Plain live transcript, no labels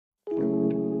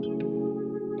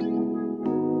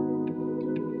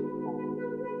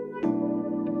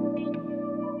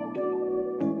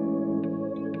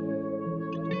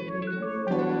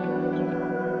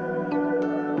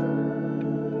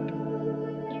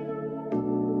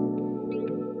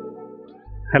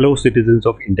Hello citizens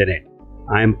of Internet.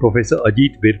 I am Professor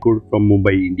Ajit Virkud from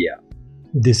Mumbai, India.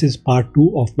 This is part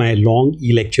 2 of my long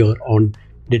e-lecture on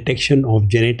detection of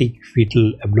genetic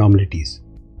fetal abnormalities.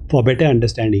 For better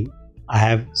understanding, I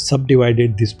have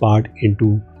subdivided this part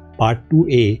into part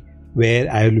 2a,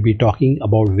 where I will be talking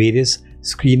about various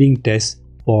screening tests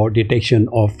for detection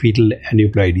of fetal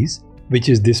aneuploidies, which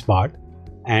is this part,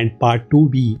 and part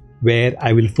 2b, where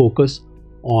I will focus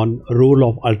on role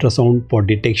of ultrasound for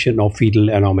detection of fetal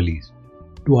anomalies.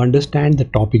 To understand the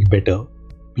topic better,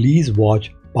 please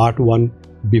watch part 1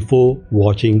 before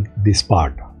watching this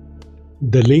part.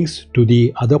 The links to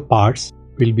the other parts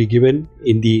will be given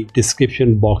in the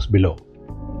description box below.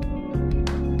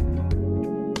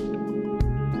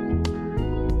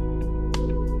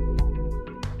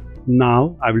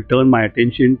 Now I will turn my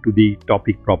attention to the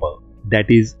topic proper,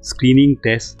 that is screening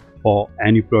tests for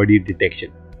aneuploidy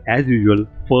detection. As usual,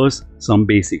 first some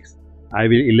basics. I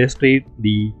will illustrate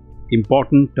the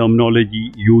important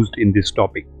terminology used in this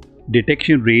topic.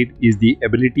 Detection rate is the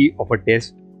ability of a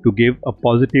test to give a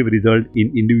positive result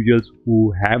in individuals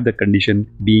who have the condition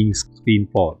being screened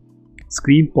for.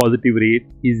 Screen positive rate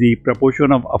is the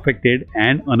proportion of affected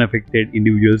and unaffected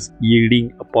individuals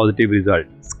yielding a positive result.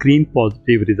 Screen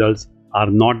positive results are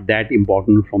not that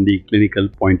important from the clinical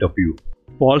point of view.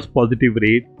 False positive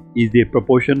rate is the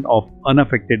proportion of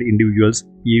unaffected individuals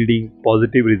yielding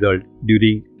positive result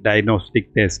during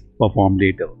diagnostic tests performed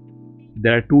later.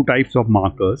 There are two types of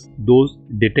markers, those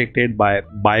detected by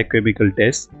biochemical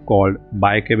tests called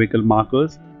biochemical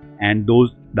markers and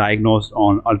those diagnosed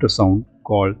on ultrasound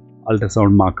called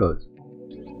ultrasound markers.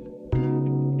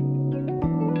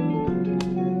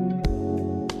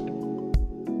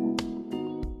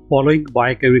 Following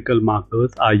biochemical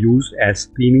markers are used as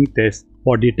screening tests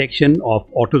for detection of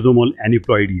autosomal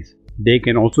aneuploidies. They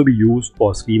can also be used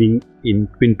for screening in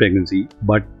twin pregnancy,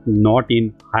 but not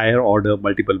in higher order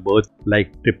multiple births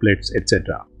like triplets,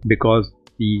 etc., because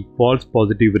the false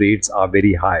positive rates are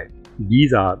very high.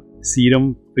 These are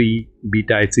serum free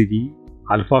beta hCG,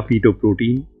 alpha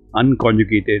fetoprotein,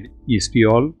 unconjugated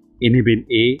estriol, inhibin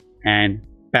A, and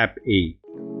PAP-A.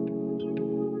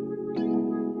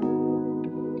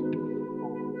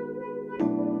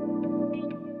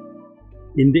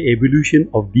 In the evolution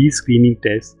of these screening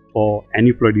tests for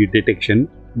aneuploidy detection,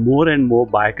 more and more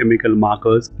biochemical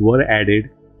markers were added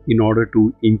in order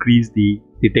to increase the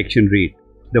detection rate.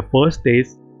 The first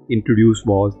test introduced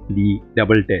was the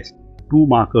double test. Two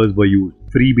markers were used,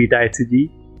 free beta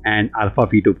hCG and alpha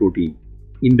fetoprotein.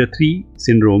 In the three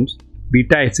syndromes,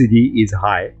 beta hCG is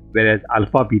high whereas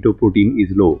alpha fetoprotein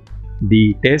is low.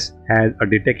 The test has a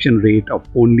detection rate of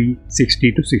only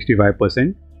 60 to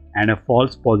 65% and a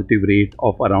false positive rate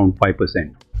of around 5%.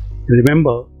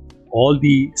 Remember, all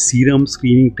the serum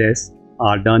screening tests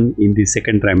are done in the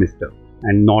second trimester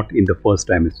and not in the first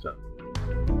trimester.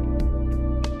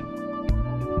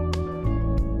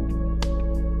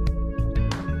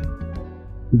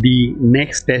 The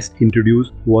next test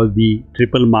introduced was the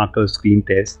triple marker screen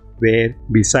test, where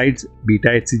besides beta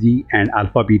hCG and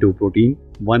alpha fetoprotein,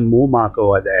 one more marker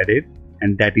was added,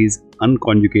 and that is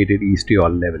unconjugated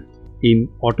estriol level. In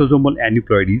autosomal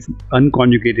aneuploidies,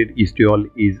 unconjugated estriol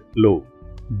is low.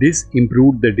 This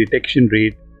improved the detection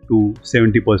rate to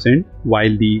 70%,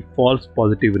 while the false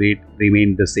positive rate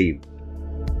remained the same.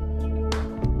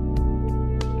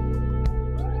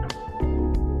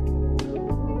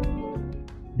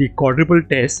 The quadruple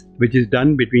test, which is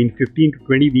done between 15 to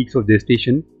 20 weeks of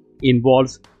gestation,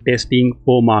 involves testing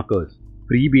four markers: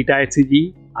 free beta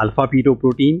hCG, alpha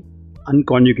fetoprotein,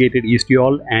 unconjugated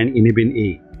estriol, and inhibin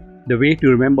A. The way to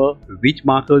remember which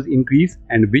markers increase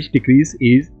and which decrease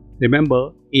is, remember,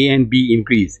 A and B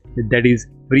increase, that is,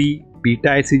 free beta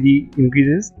hCG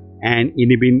increases and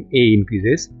inhibin A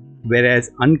increases,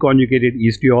 whereas unconjugated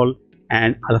estriol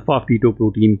and alpha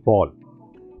fetoprotein fall.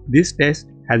 This test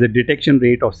has a detection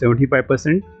rate of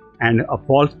 75% and a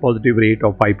false positive rate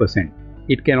of 5%.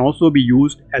 It can also be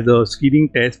used as a screening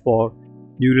test for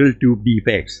neural tube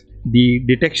defects. The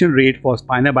detection rate for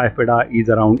spina bifida is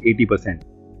around 80%.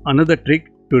 Another trick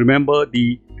to remember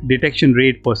the detection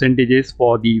rate percentages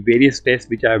for the various tests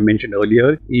which I have mentioned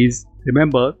earlier is,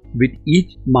 remember, with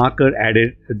each marker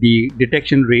added, the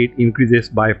detection rate increases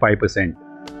by 5%.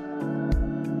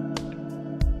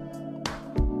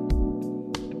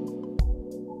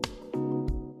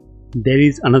 There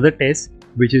is another test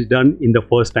which is done in the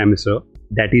first trimester,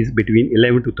 that is between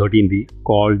 11 to 13 weeks,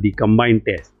 called the combined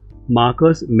test.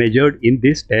 Markers measured in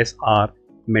this test are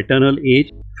maternal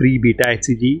age, free beta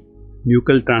hCG,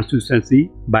 nuchal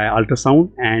translucency by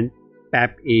ultrasound, and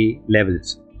PAP-A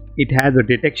levels. It has a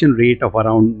detection rate of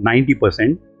around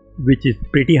 90%. which is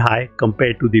pretty high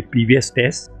compared to the previous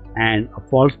tests, and a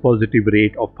false positive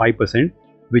rate of 5%,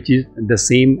 which is the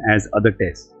same as other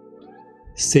tests.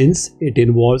 Since it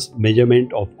involves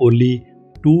measurement of only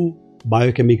two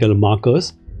biochemical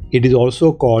markers, it is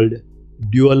also called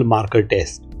dual marker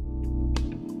test.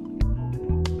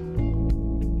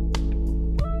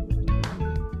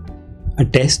 A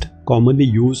test commonly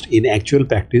used in actual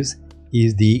practice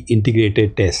is the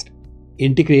integrated test.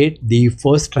 Integrate the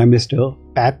first trimester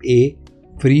PAP-A,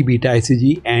 free beta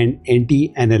ICG and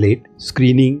anti-annulate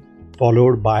screening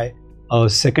followed by a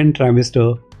second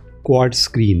trimester quad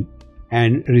screen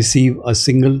and receive a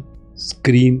single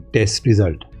screen test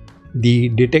result. The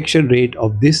detection rate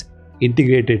of this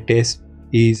integrated test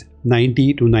is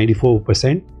 90 to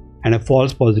 94% and a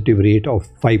false positive rate of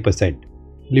 5%.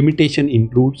 Limitation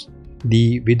includes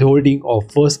the withholding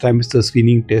of first trimester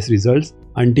screening test results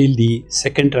until the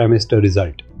second trimester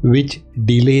result, which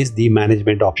delays the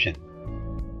management option.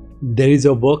 There is a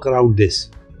workaround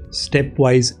this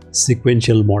stepwise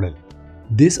sequential model.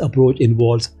 This approach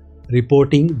involves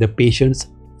reporting the patient's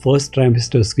first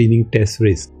trimester screening test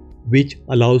risk, which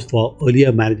allows for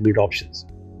earlier management options.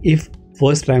 If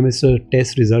first trimester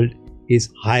test result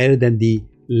is higher than the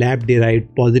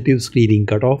lab-derived positive screening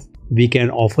cutoff, we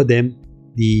can offer them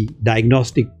the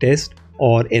diagnostic test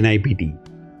or NIPT,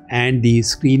 and the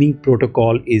screening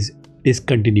protocol is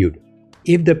discontinued.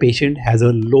 If the patient has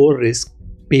a low risk,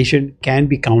 patient can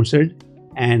be counseled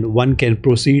and one can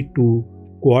proceed to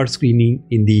quad screening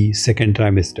in the second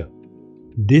trimester.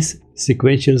 This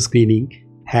sequential screening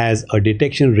has a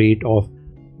detection rate of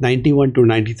 91 to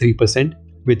 93%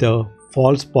 with a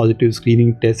false positive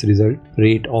screening test result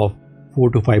rate of 4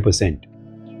 to 5%.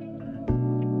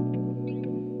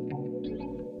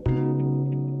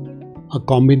 A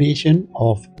combination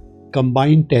of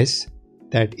combined tests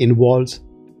that involves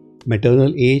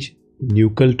maternal age,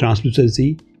 nuchal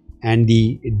translucency, and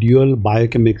the dual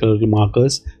biochemical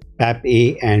markers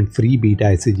PAP-A and free beta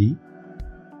ICG,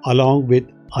 along with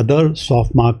other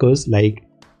soft markers like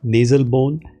nasal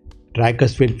bone,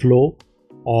 tricuspid flow,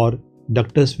 or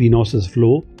ductus venosus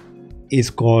flow, is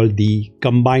called the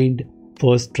combined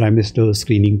first trimester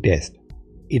screening test.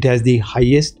 It has the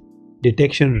highest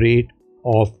detection rate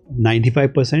of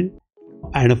 95%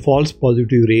 and a false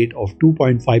positive rate of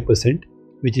 2.5%,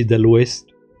 which is the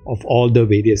lowest of all the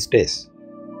various tests.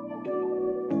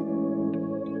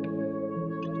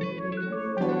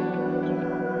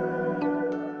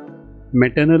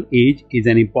 Maternal age is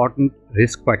an important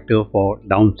risk factor for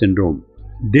Down syndrome.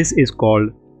 This is called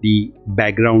the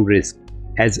background risk.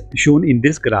 As shown in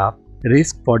this graph,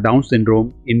 risk for Down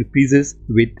syndrome increases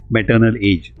with maternal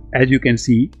age. As you can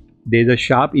see, there is a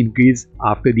sharp increase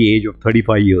after the age of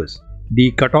 35 years.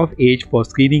 The cutoff age for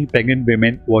screening pregnant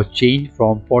women was changed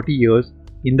from 40 years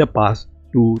in the past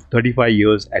to 35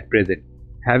 years at present.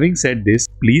 Having said this,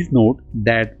 please note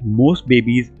that most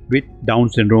babies with Down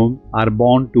syndrome are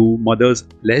born to mothers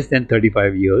less than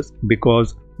 35 years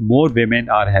because more women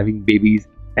are having babies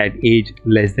at age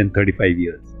less than 35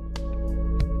 years.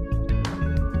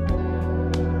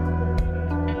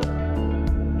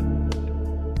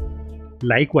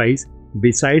 Likewise,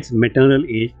 besides maternal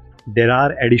age, there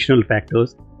are additional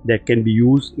factors that can be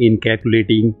used in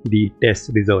calculating the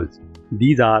test results.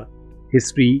 These are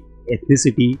history,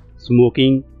 ethnicity,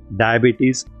 smoking,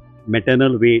 diabetes,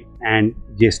 maternal weight, and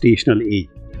gestational age.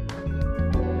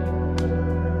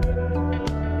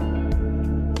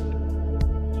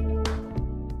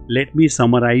 Let me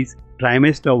summarize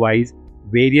trimester-wise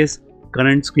various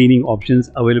current screening options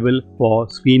available for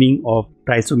screening of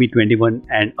trisomy 21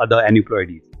 and other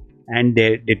aneuploidies and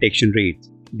their detection rates.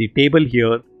 The table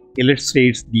here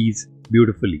illustrates these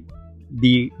beautifully.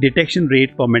 The detection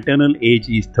rate for maternal age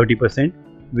is 30%,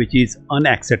 which is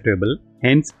unacceptable.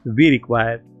 Hence, we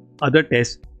require other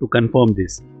tests to confirm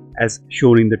this, as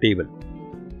shown in the table.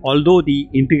 Although the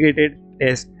integrated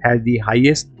test has the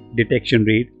highest detection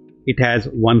rate, it has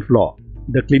one flaw.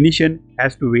 The clinician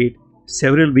has to wait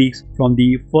several weeks from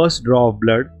the first draw of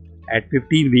blood at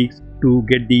 15 weeks to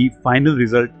get the final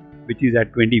result, which is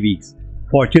at 20 weeks.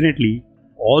 Fortunately,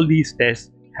 all these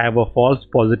tests have a false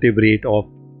positive rate of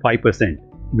 5%,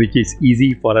 which is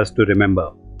easy for us to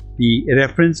remember. The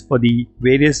reference for the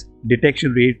various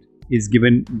detection rates is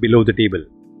given below the table.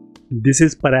 This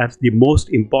is perhaps the most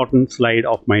important slide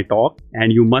of my talk,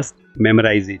 and you must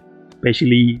memorize it,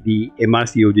 especially the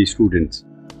MRCOG students.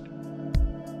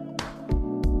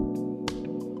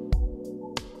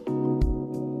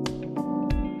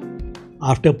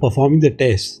 After performing the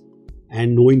tests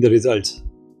and knowing the results,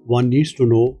 one needs to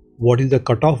know what is the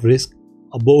cutoff risk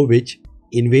above which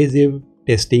invasive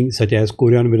testing such as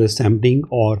chorionovirus sampling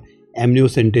or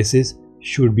amniocentesis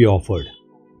should be offered.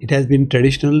 It has been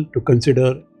traditional to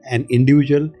consider an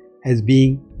individual as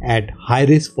being at high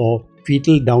risk for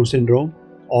fetal Down syndrome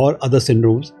or other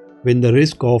syndromes when the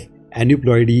risk of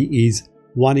aneuploidy is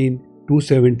 1 in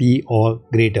 270 or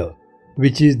greater,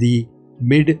 which is the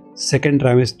mid-second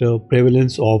trimester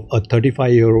prevalence of a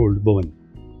 35-year-old woman.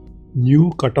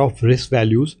 New cutoff risk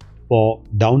values for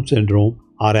Down syndrome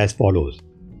are as follows.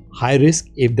 High risk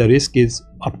if the risk is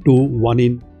up to 1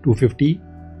 in 250,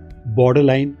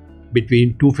 borderline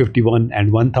between 251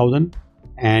 and 1000,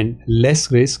 and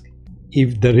less risk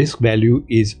if the risk value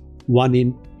is 1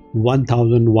 in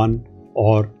 1001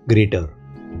 or greater.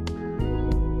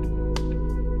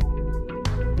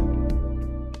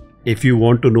 If you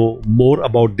want to know more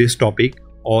about this topic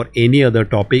or any other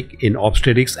topic in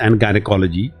obstetrics and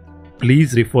gynecology,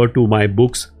 please refer to my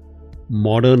books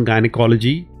Modern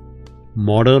Gynecology,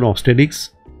 Modern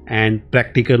Obstetrics, and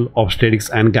Practical Obstetrics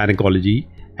and Gynecology,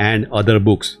 and other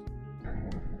books.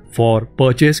 For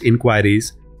purchase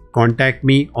inquiries, contact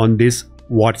me on this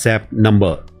WhatsApp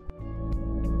number.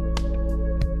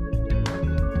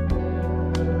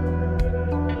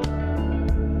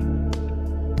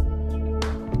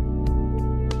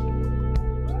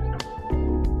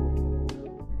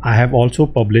 I have also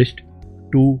published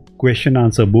 2 question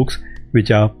answer books which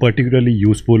are particularly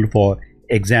useful for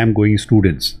exam going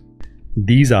students.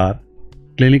 These are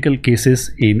Clinical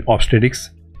Cases in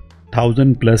Obstetrics,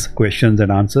 1000+ questions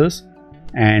and answers,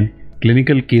 and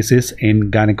Clinical Cases in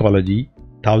Gynecology,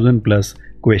 1000+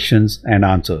 questions and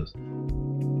answers.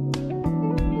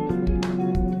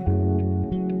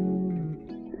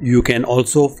 You can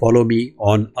also follow me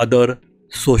on other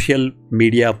social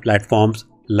media platforms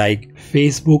like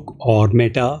Facebook or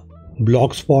Meta,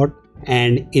 Blogspot,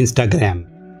 and Instagram.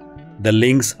 The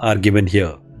links are given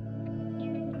here.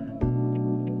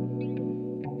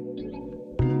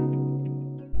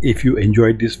 If you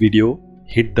enjoyed this video,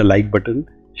 hit the like button,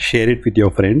 share it with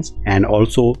your friends, and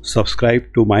also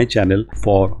subscribe to my channel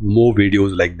for more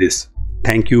videos like this.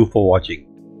 Thank you for watching.